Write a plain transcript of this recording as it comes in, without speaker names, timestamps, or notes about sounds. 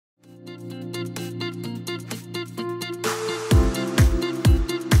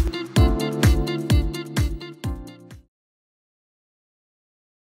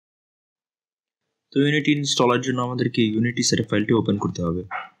তো ইউনিটি ইনস্টলের জন্য আমাদেরকে ইউনিটি সেটআপ ফাইলটি ওপেন করতে হবে।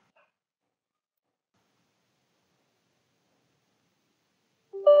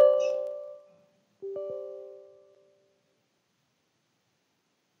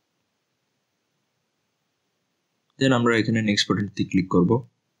 দেন আমরা এখানে নেক্সট বাটনটিতে ক্লিক করব।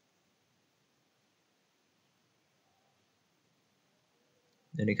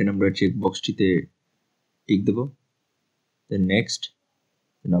 দেন এখানে আমরা চেক বক্সটিতে টিক দেব। দেন নেক্সট,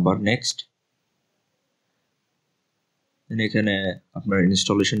 দেন আবার নেক্সট। দেন এখানে আপনার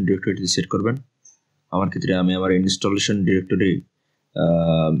ইনস্টলেশন ডিরেক্টরিটি সেট করবেন। আমার ক্ষেত্রে আমি আমার ইনস্টলেশন ডিরেক্টরি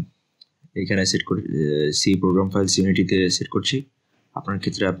এখানে সেট করে সি প্রোগ্রাম ফাইলস ইউনিটিতে সেট করছি। আপনার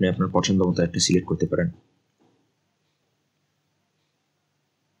ক্ষেত্রে আপনি আপনার পছন্দ মতো একটা সিলেক্ট করতে পারেন।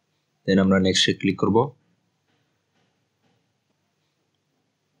 দেন আমরা নেক্সটে ক্লিক করব।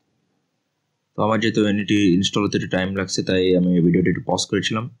 তো আমার যেহেতু ইউনিটি ইনস্টল হতে একটু টাইম লাগছে, তাই আমি ভিডিওটি একটু পজ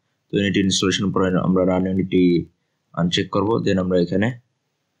করেছিলাম। তো ইউনিটি ইনস্টলেশনের পরে আমরা রান ইউনিটি আনচেক করব। দেন আমরা এখানে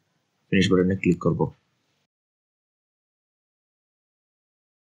ফিনিশ বাটনে ক্লিক করব।